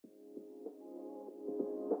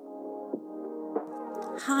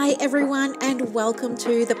Hi, everyone, and welcome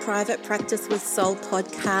to the Private Practice with Soul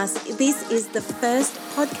podcast. This is the first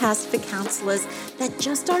podcast for counsellors that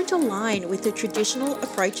just don't align with the traditional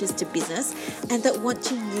approaches to business and that want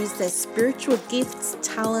to use their spiritual gifts,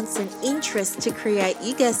 talents, and interests to create,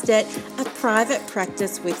 you guessed it, a private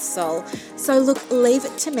practice with soul. So, look, leave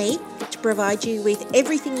it to me to provide you with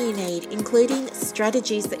everything you need, including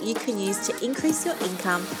strategies that you can use to increase your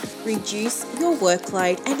income, reduce your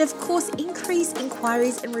workload, and of course, increase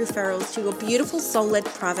inquiries and referrals to your beautiful soul-led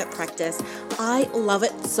private practice. I love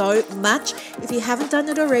it so much. If you haven't done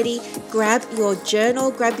it already, grab your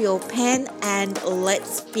journal, grab your pen, and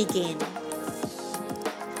let's begin.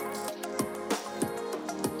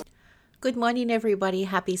 Good morning, everybody.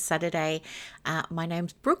 Happy Saturday. My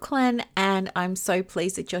name's Brooklyn, and I'm so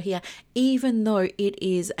pleased that you're here, even though it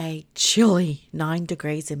is a chilly 9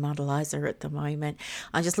 degrees in Mount Eliza at the moment.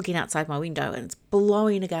 I'm just looking outside my window, and it's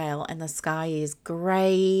blowing a gale, and the sky is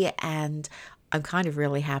grey, and I'm kind of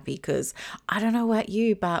really happy because I don't know about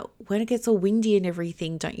you, but when it gets all windy and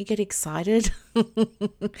everything, don't you get excited?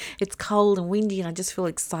 It's cold and windy and I just feel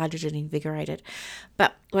excited and invigorated.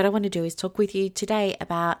 But what I want to do is talk with you today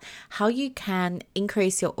about how you can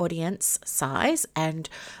increase your audience size. And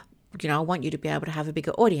I want you to be able to have a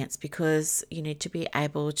bigger audience because you need to be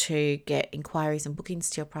able to get inquiries and bookings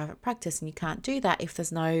to your private practice, and you can't do that if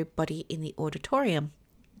there's nobody in the auditorium.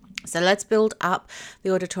 So let's build up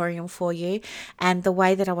the auditorium for you. And the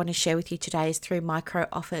way that I want to share with you today is through micro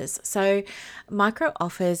offers. So micro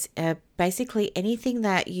offers are basically anything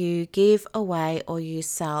that you give away or you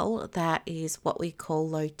sell that is what we call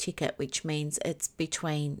low ticket, which means it's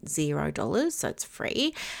between $0, so it's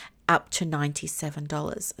free, up to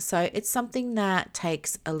 $97. So it's something that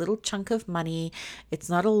takes a little chunk of money. It's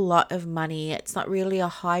not a lot of money. It's not really a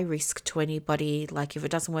high risk to anybody. Like if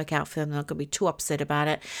it doesn't work out for them, they're not going to be too upset about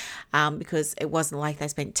it because it wasn't like they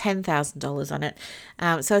spent $10,000 on it.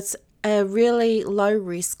 So it's a really low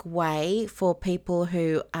risk way for people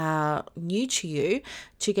who are new to you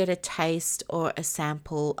to get a taste or a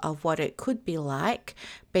sample of what it could be like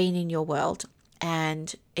being in your world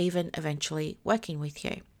and even eventually working with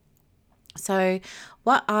you. So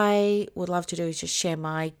what I would love to do is just share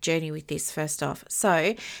my journey with this first off.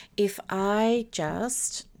 So if I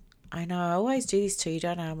know I always do this to you,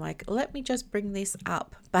 don't I? I'm like, let me just bring this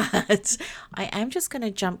up. But I am just going to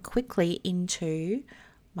jump quickly into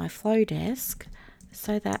my flow desk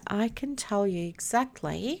so that I can tell you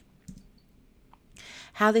exactly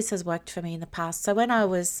how this has worked for me in the past. So when I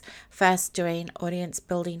was first doing audience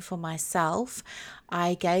building for myself,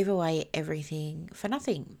 I gave away everything for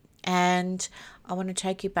nothing. And I want to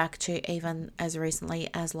take you back to even as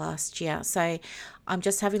recently as last year. So I'm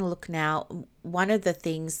just having a look now. One of the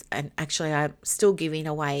things, and actually I'm still giving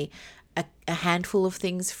away a handful of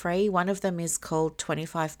things free. One of them is called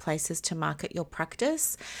 25 Places to Market Your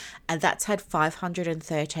Practice. And that's had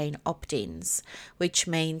 513 opt-ins, which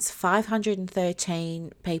means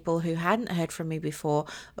 513 people who hadn't heard from me before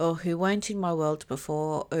or who weren't in my world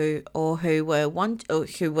before or who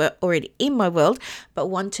were already in my world but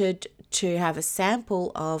wanted to have a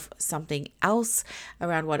sample of something else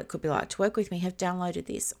around what it could be like to work with me have downloaded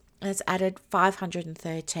this. And it's added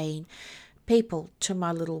 513 people to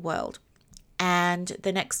my little world. And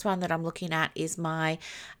the next one that I'm looking at is my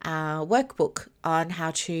workbook on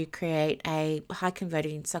how to create a high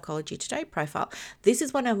converting Psychology Today profile. This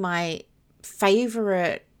is one of my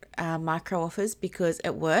favorite micro offers because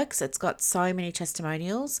it works. It's got so many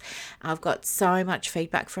testimonials. I've got so much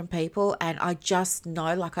feedback from people and I just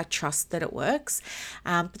know, like I trust that it works.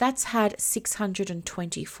 But that's had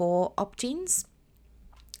 624 opt-ins.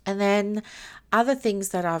 And then other things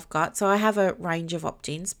that I've got, so I have a range of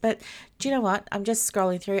opt-ins, but do you know what? I'm just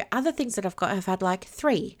scrolling through. Other things that I've got have had like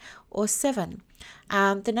 3 or 7.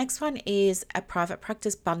 The next one is a private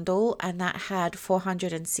practice bundle, and that had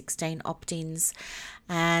 416 opt-ins.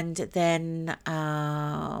 And then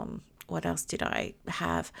what else did I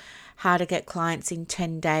have? How to Get Clients in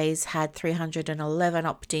 10 Days had 311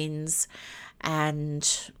 opt-ins.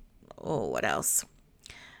 And what else?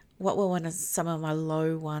 What were some of my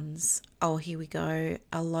low ones? Oh, here we go.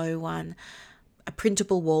 A low one. A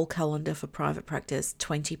printable wall calendar for private practice.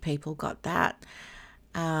 20 people got that.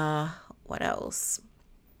 What else?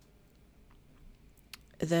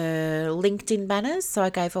 The LinkedIn banners. So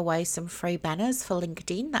I gave away some free banners for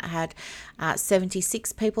LinkedIn that had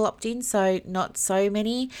 76 people opt in. So not so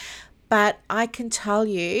many. But I can tell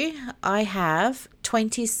you I have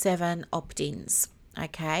 27 opt-ins.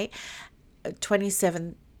 Okay.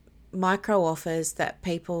 27 micro offers that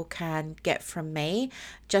people can get from me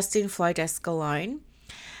just in Flowdesk alone.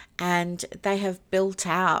 And they have built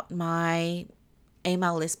out my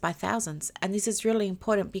email list by thousands. And this is really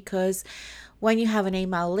important because when you have an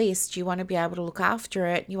email list, you want to be able to look after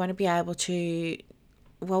it. You want to be able to,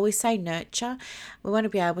 well, we say nurture. We want to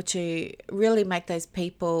be able to really make those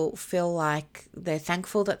people feel like they're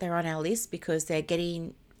thankful that they're on our list because they're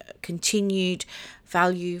getting continued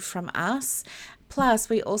value from us. Plus,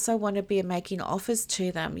 we also want to be making offers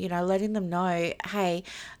to them, letting them know, hey,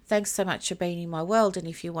 thanks so much for being in my world. And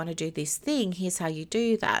if you want to do this thing, here's how you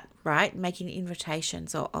do that, right? Making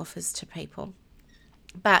invitations or offers to people.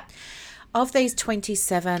 But of these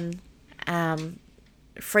 27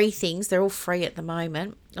 free things, they're all free at the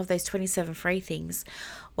moment. Of those 27 free things,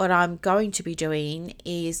 what I'm going to be doing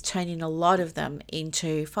is turning a lot of them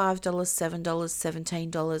into $5, $7,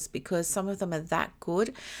 $17 because some of them are that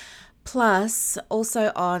good. Plus,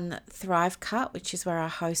 also on ThriveCut, which is where I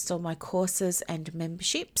host all my courses and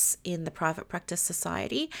memberships in the Private Practice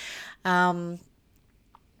Society, I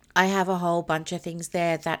have a whole bunch of things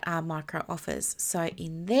there that are micro offers. So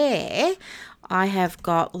in there, I have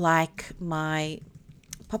got like my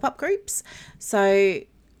pop-up groups. So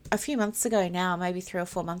a few months ago now, maybe 3 or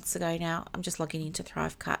 4 months ago now, I'm just logging into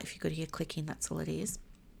ThriveCut. If you could hear clicking, that's all it is.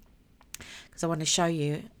 Because I want to show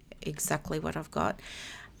you exactly what I've got.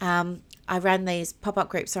 I ran these pop-up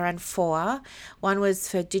groups. I ran 4. One was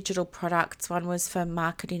for digital products, one was for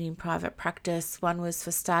marketing in private practice, one was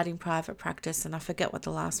for starting private practice, and I forget what the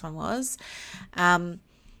last one was.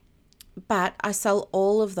 But I sell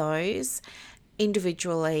all of those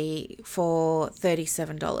individually for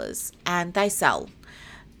 $37 and they sell.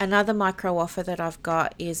 Another micro offer that I've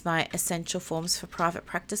got is my Essential Forms for Private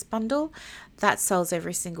Practice bundle. That sells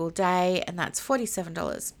every single day and that's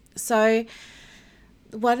 $47. So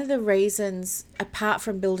one of the reasons, apart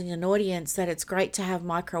from building an audience, that it's great to have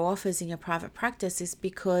micro offers in your private practice is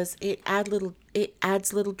because it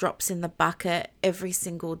adds little drops in the bucket every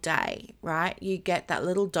single day, right? You get that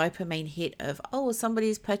little dopamine hit of, oh,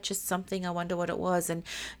 somebody's purchased something, I wonder what it was, and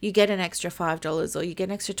you get an extra $5 or you get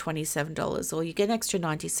an extra $27 or you get an extra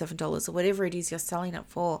 $97 or whatever it is you're selling it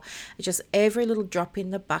for. It's just every little drop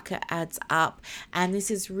in the bucket adds up, and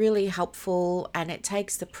this is really helpful and it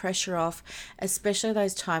takes the pressure off, especially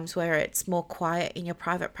those times where it's more quiet in your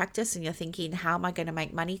private practice and you're thinking, how am I going to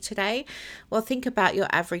make money today? Well, think about your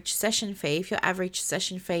average session fee. If your average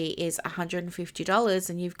session fee is $150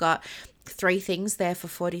 and you've got 3 things there for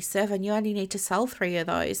 $47, you only need to sell 3 of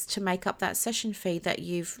those to make up that session fee that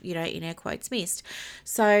you've, in air quotes, missed.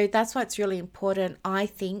 So that's why it's really important, I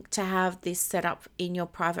think, to have this set up in your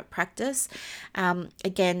private practice.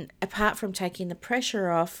 Again, apart from taking the pressure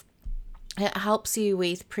off, it helps you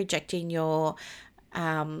with projecting your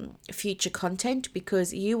future content,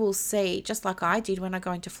 because you will see, just like I did when I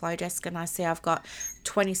go into Flowdesk and I see I've got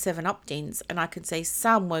 27 opt-ins and I can see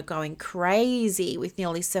some were going crazy with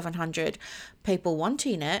nearly 700 people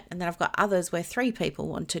wanting it, and then I've got others where 3 people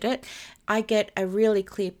wanted it. I get a really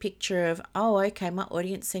clear picture of, oh, okay, my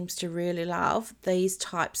audience seems to really love these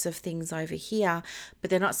types of things over here, but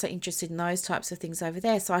they're not so interested in those types of things over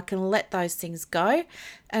there. So I can let those things go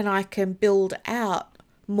and I can build out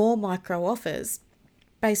more micro offers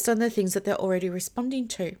based on the things that they're already responding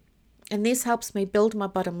to. And this helps me build my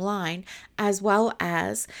bottom line as well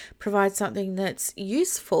as provide something that's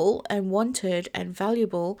useful and wanted and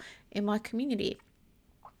valuable in my community.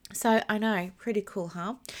 So I know, pretty cool,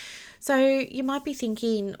 huh? So you might be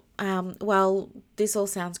thinking, well, this all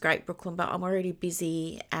sounds great, Brooklyn, but I'm already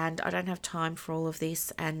busy and I don't have time for all of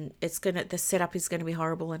this, and the setup is going to be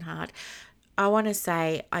horrible and hard. I want to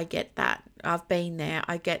say I get that. I've been there.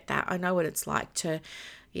 I get that. I know what it's like to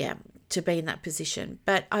be in that position.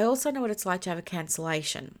 But I also know what it's like to have a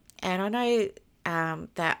cancellation. And I know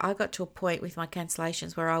that I got to a point with my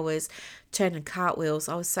cancellations where I was turning cartwheels.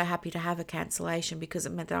 I was so happy to have a cancellation because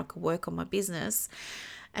it meant that I could work on my business.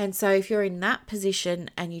 And so if you're in that position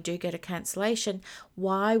and you do get a cancellation,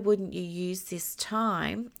 why wouldn't you use this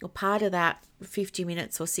time, or part of that 50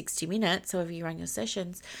 minutes or 60 minutes, however you run your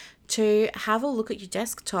sessions, to have a look at your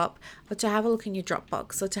desktop, or to have a look in your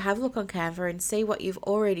Dropbox, or to have a look on Canva and see what you've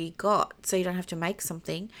already got, so you don't have to make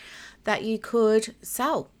something that you could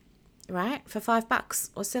sell, right? For $5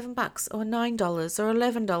 or $7 or $9 or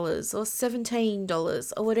 $11 or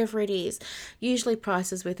 $17 or whatever it is. Usually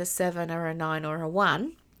prices with a 7 or a 9 or a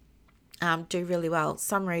 1 do really well.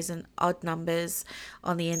 Some reason odd numbers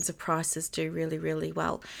on the ends of prices do really, really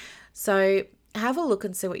well. So have a look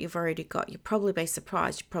and see what you've already got. You'll probably be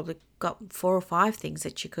surprised. You've probably got 4 or 5 things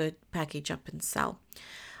that you could package up and sell.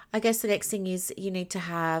 I guess the next thing is you need to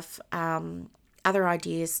have other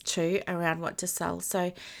ideas too around what to sell.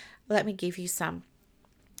 So let me give you some.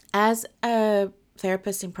 As a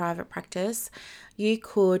therapist in private practice, you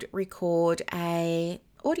could record a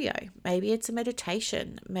audio. Maybe it's a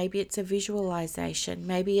meditation, maybe it's a visualization,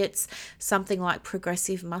 maybe it's something like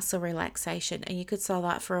progressive muscle relaxation, and you could sell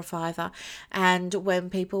that for a $5. And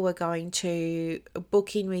when people were going to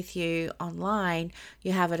book in with you online,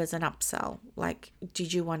 you have it as an upsell. Like,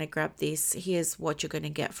 did you want to grab this? Here's what you're going to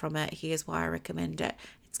get from it. Here's why I recommend it.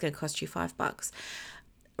 It's going to cost you $5.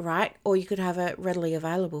 Right? Or you could have it readily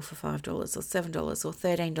available for $5 or $7 or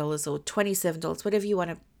 $13 or $27, whatever you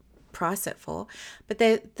want to price it for. But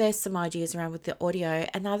there's some ideas around with the audio.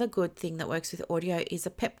 Another good thing that works with audio is a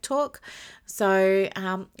pep talk. So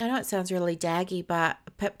I know it sounds really daggy, but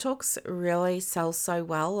pep talks really sell so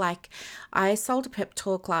well. Like, I sold a pep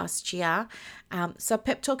talk last year. So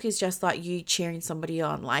pep talk is just like you cheering somebody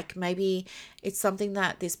on. Like, maybe it's something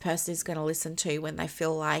that this person is going to listen to when they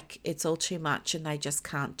feel like it's all too much and they just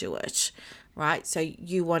can't do it. Right? So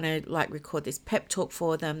you want to like record this pep talk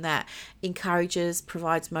for them that encourages,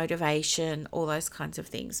 provides motivation, all those kinds of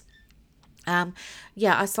things.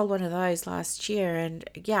 I sold one of those last year, and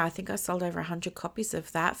I think I sold over 100 copies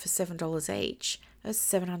of that for $7 each. That's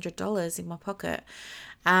 $700 in my pocket.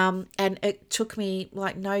 And it took me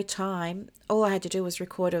like no time. All I had to do was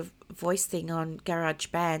record a voice thing on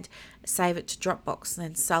GarageBand, save it to Dropbox, and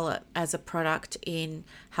then sell it as a product in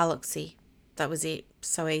Haloxy. That was it.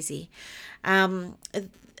 So easy.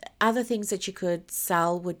 Other things that you could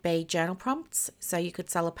sell would be journal prompts. So you could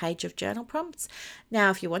sell a page of journal prompts. Now,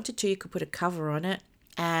 if you wanted to, you could put a cover on it,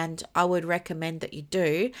 and I would recommend that you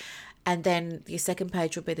do. And then your second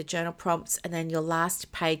page would be the journal prompts, and then your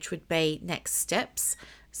last page would be next steps.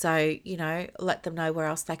 So, let them know where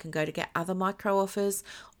else they can go to get other micro offers,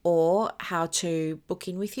 or how to book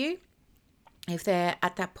in with you. If they're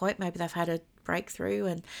at that point, maybe they've had a breakthrough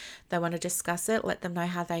and they want to discuss it, let them know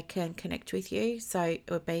how they can connect with you. So it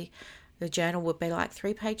would be, the journal would be like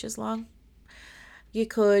 3 pages long. You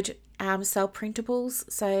could sell printables.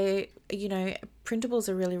 So, printables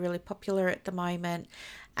are really, really popular at the moment.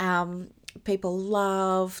 People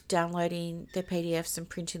love downloading their PDFs and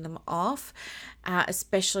printing them off,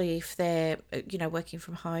 especially if they're, working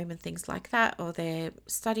from home and things like that, or they're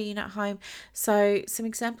studying at home. So some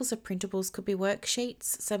examples of printables could be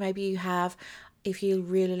worksheets. So maybe you have, if you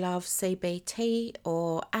really love CBT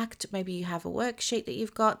or ACT, maybe you have a worksheet that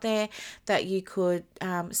you've got there that you could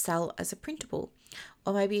sell as a printable.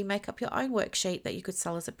 Or maybe you make up your own worksheet that you could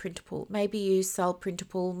sell as a printable. Maybe you sell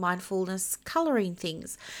printable mindfulness coloring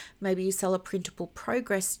things. Maybe you sell a printable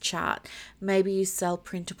progress chart. Maybe you sell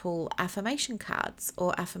printable affirmation cards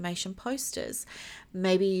or affirmation posters.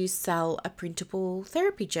 Maybe you sell a printable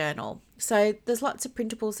therapy journal. So there's lots of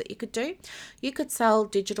printables that you could do. You could sell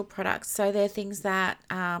digital products. So they're things that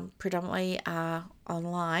predominantly are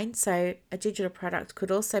online. So a digital product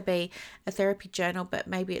could also be a therapy journal, but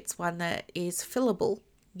maybe it's one that is fillable.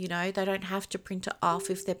 They don't have to print it off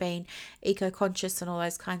if they're being eco-conscious and all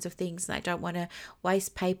those kinds of things, and they don't want to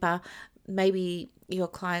waste paper. Maybe your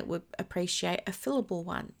client would appreciate a fillable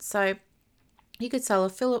one. So you could sell a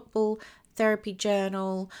fillable therapy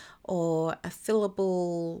journal or a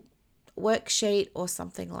fillable worksheet or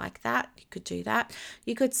something like that. You could do that.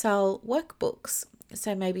 You could sell workbooks.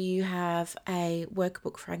 So maybe you have a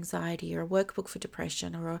workbook for anxiety, or a workbook for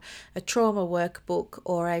depression, or a trauma workbook,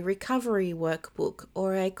 or a recovery workbook,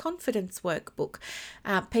 or a confidence workbook.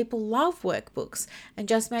 People love workbooks. And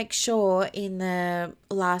just make sure in the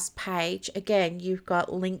last page, again, you've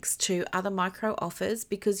got links to other micro offers,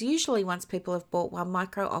 because usually once people have bought one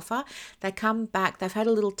micro offer, they come back, they've had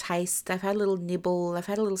a little taste, they've had a little nibble, they've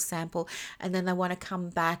had a little sample, and then they want to come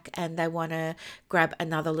back and they want to grab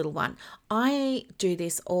another little one. I do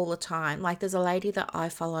this all the time. Like, there's a lady that I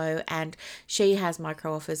follow, and she has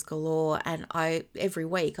micro offers galore, and every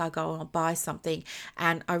week I go and buy something,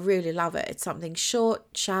 and I really love it. It's something short,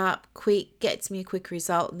 sharp, quick, gets me a quick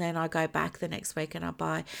result, and then I go back the next week and I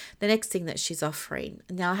buy the next thing that she's offering.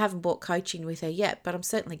 Now, I haven't bought coaching with her yet, but I'm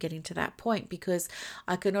certainly getting to that point, because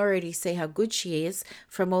I can already see how good she is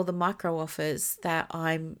from all the micro offers that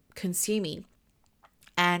I'm consuming,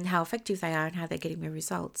 and how effective they are, and how they're getting me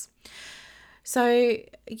results. So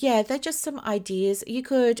they're just some ideas. You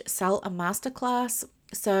could sell a masterclass.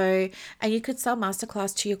 And you could sell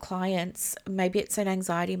masterclass to your clients. Maybe it's an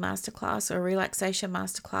anxiety masterclass or a relaxation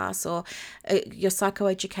masterclass, or your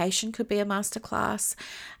psychoeducation could be a masterclass.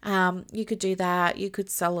 You could do that. You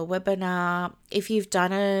could sell a webinar. If you've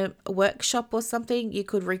done a workshop or something, you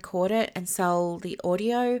could record it and sell the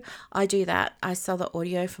audio. I do that. I sell the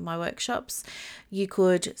audio for my workshops. You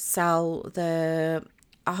could sell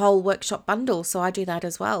a whole workshop bundle. So I do that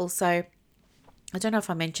as well. So I don't know if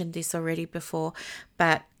I mentioned this already before,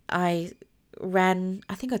 but I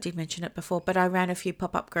I think I did mention it before, but I ran a few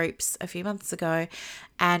pop-up groups a few months ago,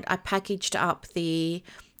 and I packaged up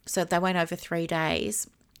so they went over 3 days.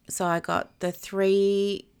 So I got the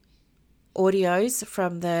 3 audios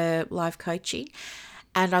from the live coaching,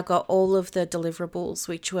 and I got all of the deliverables,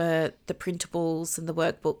 which were the printables and the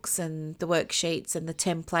workbooks and the worksheets and the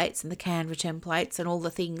templates and the Canva templates and all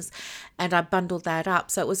the things. And I bundled that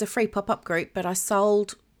up. So it was a free pop-up group, but I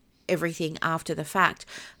sold everything after the fact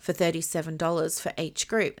for $37 for each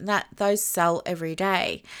group, and those sell every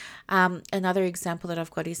day. Another example that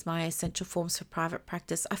I've got is my essential forms for private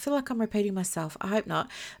practice. I feel like I'm repeating myself. I hope not,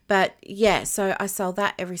 but yeah. So I sell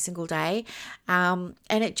that every single day, and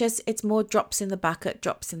it's more drops in the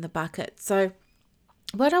bucket. So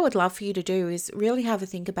what I would love for you to do is really have a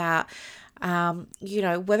think about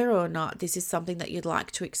whether or not this is something that you'd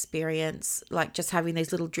like to experience, like just having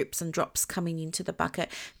these little drips and drops coming into the bucket,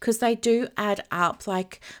 because they do add up.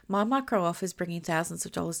 Like my micro offers bringing thousands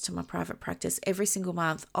of dollars to my private practice every single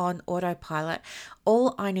month on autopilot.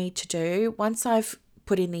 All I need to do, once I've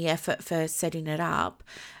put in the effort for setting it up,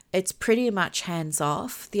 it's pretty much hands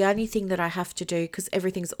off. The only thing that I have to do, because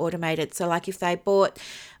everything's automated, so like if they bought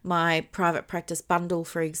my private practice bundle,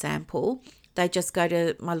 for example, they just go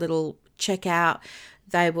to my little checkout,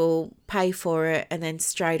 they will pay for it, and then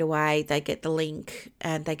straight away they get the link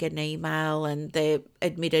and they get an email and they're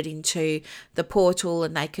admitted into the portal,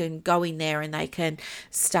 and they can go in there and they can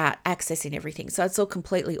start accessing everything. So it's all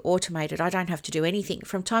completely automated. I don't have to do anything.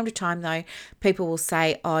 From time to time though, people will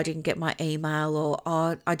say, oh, I didn't get my email, or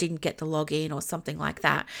oh, I didn't get the login, or something like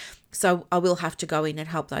that. So I will have to go in and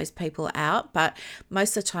help those people out, but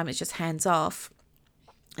most of the time it's just hands off.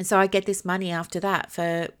 And so I get this money after that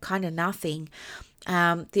for kind of nothing.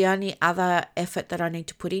 The only other effort that I need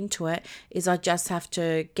to put into it is I just have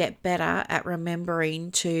to get better at remembering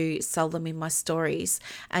to sell them in my stories,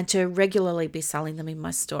 and to regularly be selling them in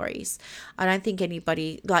my stories. I don't think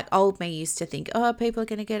anybody, like old me used to think, oh, people are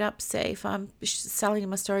going to get upset if I'm selling in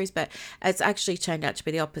my stories, but it's actually turned out to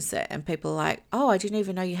be the opposite. And people are like, oh, I didn't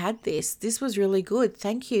even know you had this. This was really good.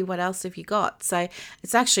 Thank you. What else have you got? So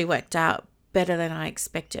it's actually worked out better than I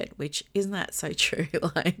expected, which isn't that so true?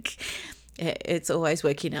 Like it's always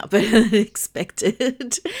working out better than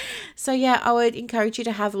expected. So yeah, I would encourage you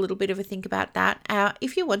to have a little bit of a think about that.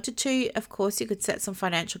 If you wanted to, of course, you could set some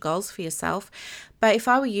financial goals for yourself. But if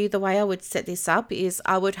I were you, the way I would set this up is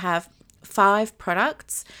I would have 5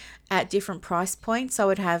 products at different price points. I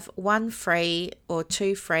would have 1 free or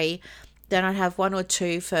 2 free. Then I'd have 1 or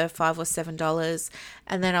 2 for $5 or $7,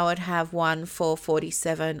 and then I would have 1 for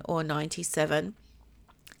 $47 or $97,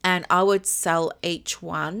 and I would sell each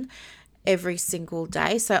one every single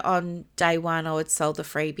day. So on day 1, I would sell the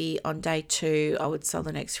freebie. On day 2, I would sell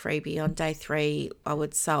the next freebie. On day 3, I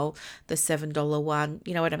would sell the $7 one.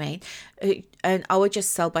 You know what I mean? And I would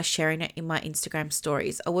just sell by sharing it in my Instagram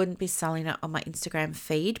stories. I wouldn't be selling it on my Instagram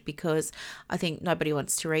feed because I think nobody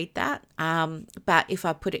wants to read that. But if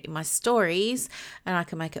I put it in my stories and I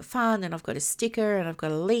can make it fun, and I've got a sticker and I've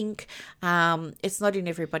got a link, it's not in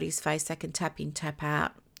everybody's face. I can tap in, tap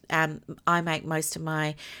out. I make most of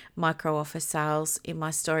my micro offer sales in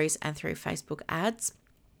my stories and through Facebook ads.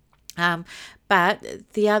 But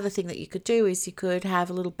the other thing that you could do is you could have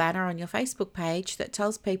a little banner on your Facebook page that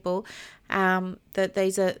tells people that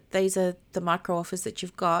these are the micro offers that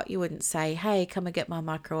you've got. You wouldn't say, hey, come and get my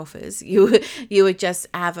micro offers. You would just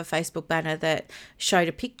have a Facebook banner that showed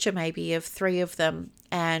a picture maybe of 3 of them,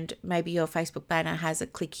 and maybe your Facebook banner has a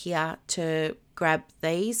click here to grab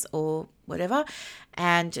these or whatever.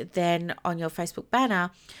 And then on your Facebook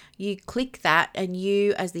banner, you click that, and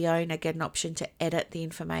you as the owner get an option to edit the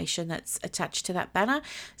information that's attached to that banner.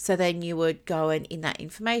 So then you would go and in that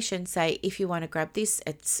information say, if you want to grab this,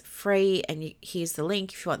 it's free, and here's the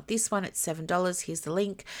link. If you want this one, it's $7. Here's the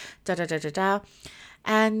link.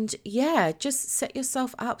 And yeah, just set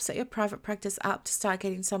yourself up, set your private practice up to start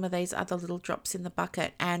getting some of these other little drops in the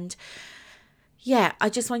bucket. And yeah, I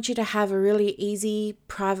just want you to have a really easy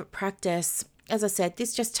private practice. As I said,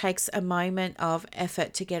 this just takes a moment of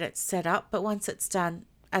effort to get it set up, but once it's done,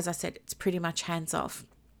 as I said, it's pretty much hands off.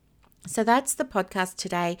 So that's the podcast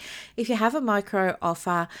today. If you have a micro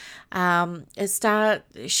offer, start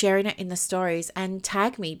sharing it in the stories and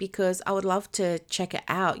tag me, because I would love to check it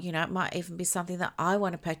out. You know, it might even be something that I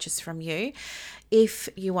want to purchase from you. If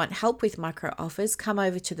you want help with micro offers, come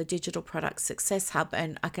over to the Digital Product Success Hub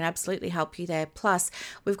and I can absolutely help you there. Plus,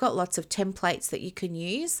 we've got lots of templates that you can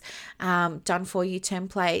use, done for you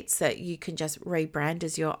templates that you can just rebrand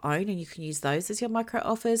as your own, and you can use those as your micro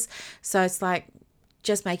offers. So it's like,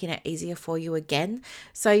 just making it easier for you again.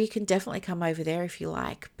 So you can definitely come over there if you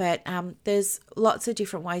like. But there's lots of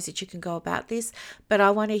different ways that you can go about this. But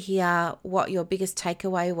I want to hear what your biggest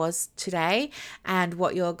takeaway was today and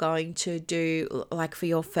what you're going to do like for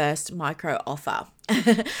your first micro offer.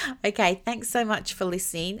 Okay, thanks so much for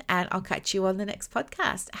listening, and I'll catch you on the next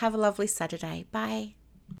podcast. Have a lovely Saturday. Bye.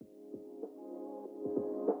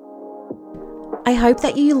 I hope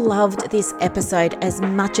that you loved this episode as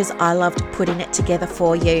much as I loved putting it together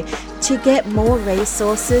for you. To get more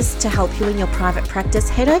resources to help you in your private practice,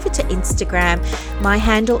 head over to Instagram. My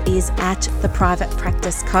handle is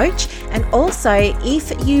 @theprivatepracticecoach. And also,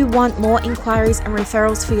 if you want more inquiries and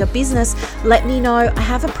referrals for your business, let me know. I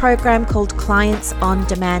have a program called Clients on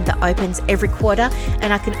Demand that opens every quarter,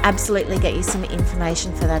 and I can absolutely get you some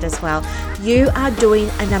information for that as well. You are doing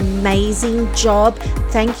an amazing job.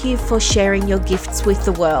 Thank you for sharing your gifts with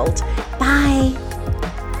the world. Bye.